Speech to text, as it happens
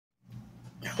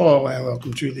Hello and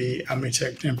welcome to the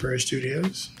Omnitech Temporary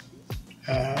Studios.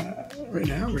 Right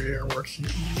now we are working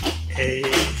on a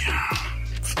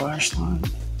flashlight.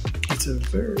 It's a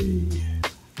very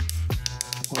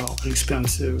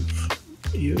inexpensive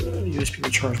USB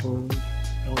rechargeable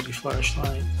LED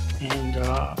flashlight, and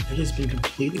it has been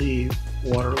completely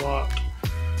waterlocked.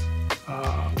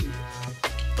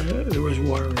 There was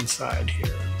water inside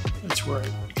here. That's where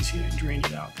you can see I drained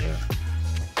it out there.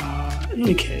 In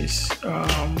any case,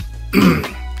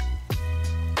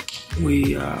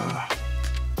 we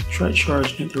tried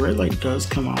charging it. The red light does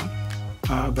come on,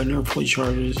 but never fully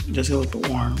charges. It does get a little bit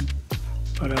warm.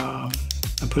 But I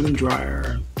put it in the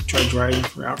dryer, tried drying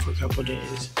it out for a couple of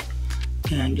days,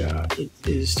 and it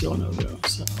is still no-go.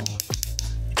 So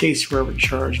it takes forever to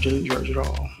charge. It doesn't charge at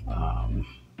all.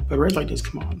 But red light does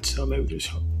come on, so maybe there's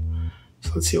hope.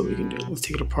 So let's see what we can do. Let's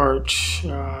take it apart,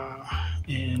 and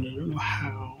I don't know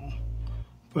how,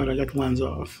 but I got the lens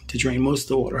off to drain most of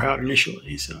the water out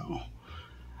initially, so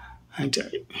hang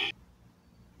tight.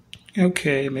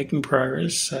 Okay, making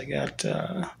progress. I got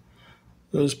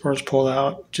those parts pulled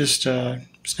out, just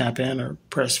snap in or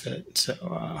press fit.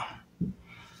 So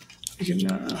you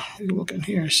can look in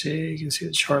here, see, you can see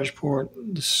the charge port,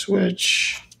 the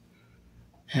switch,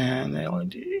 and the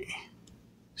LED.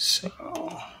 So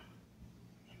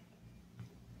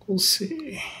we'll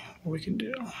see what we can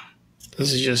do.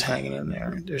 This is just hanging in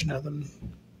there. There's nothing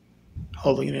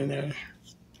holding it in there.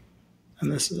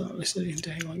 And this is obviously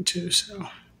dangling too, so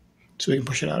we can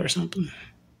push it out or something.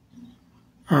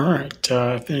 All right,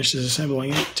 I finished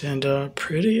assembling it, and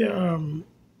pretty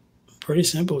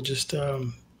simple. Just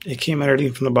it came out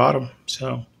everything from the bottom,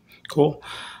 so cool.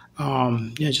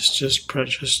 Yeah, just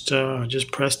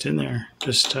pressed in there,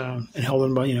 and held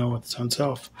in by with its own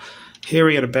self. Here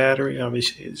we got a battery.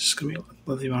 Obviously, it's going to be a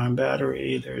lithium-ion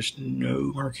battery. There's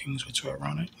no markings whatsoever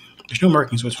on it. There's no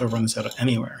markings whatsoever on this out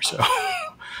anywhere, so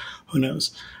who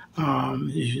knows?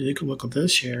 If you take a look at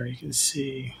this here, you can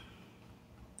see,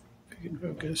 if you can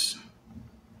focus,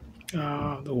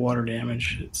 the water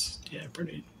damage. It's,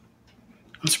 pretty.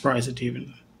 I'm surprised it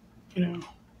even,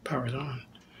 powers on.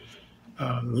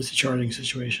 At least the charging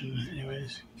situation.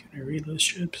 Anyways, can I read those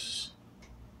chips?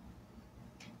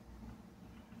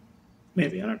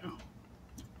 Maybe, I don't know.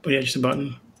 But yeah, just a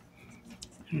button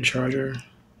and a charger,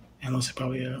 and looks like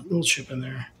probably a little chip in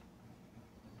there.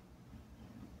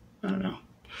 I don't know.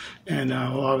 And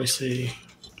well, obviously,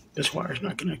 this wire's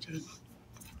not connected.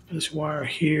 This wire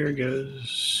here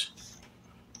goes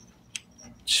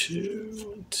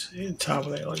to, let's see, the top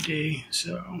of the LED.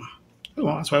 So,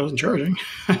 well, that's why I wasn't charging.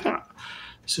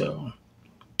 So,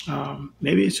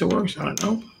 maybe it still works. I don't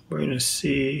know. We're going to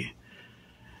see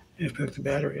if I pick the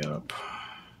battery up.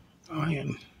 Oh, hang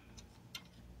on.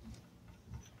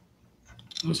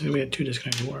 Looks like we had two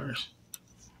disconnected wires.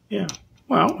 Yeah.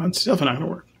 Well, that's definitely not going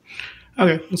to work.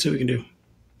 Okay, let's see what we can do.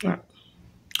 All right.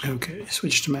 Okay,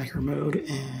 switch to macro mode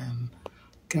and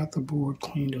got the board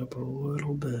cleaned up a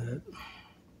little bit,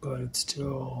 but it's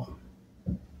still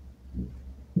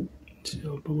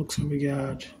it looks like we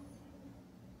got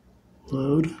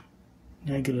load,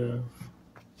 negative.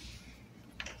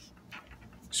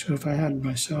 So if I had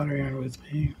my soldering iron with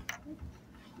me,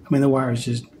 I mean, the wires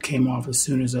just came off as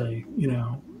soon as I,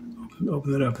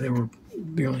 opened it up. They were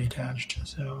barely attached.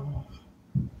 So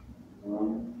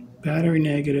battery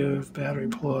negative, battery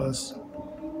plus,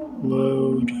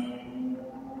 load.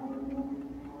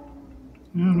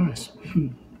 Oh, nice.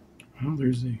 Well,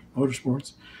 there's the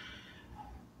motorsports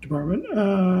department.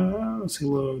 Let's see,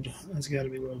 load. That's got to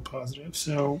be load positive.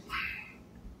 So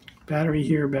battery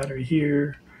here,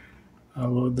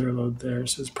 load there.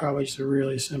 So it's probably just a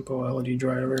really simple LED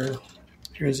driver.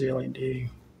 Here's the LED.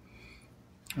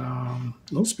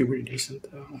 Looks to be pretty decent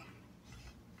though.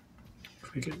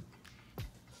 If we could,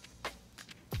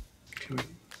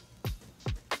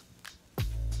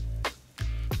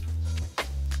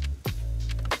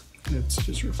 it's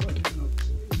just reflecting up.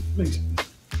 Makes it.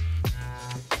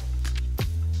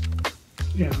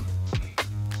 Yeah.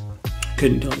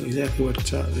 Couldn't tell you exactly what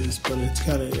it is, but it's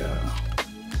got a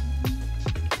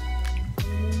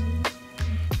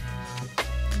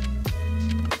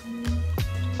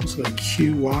like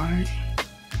QY.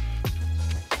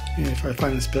 And if I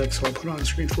find the specs, I'll put it on the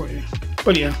screen for you.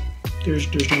 But yeah, there's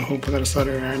no hope without a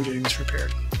soldering iron getting this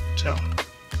repaired. So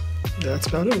that's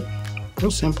about it.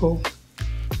 Real simple.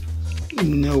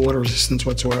 No water resistance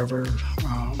whatsoever.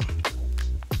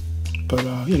 But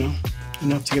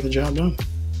enough to get the job done.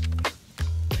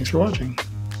 Thanks for watching.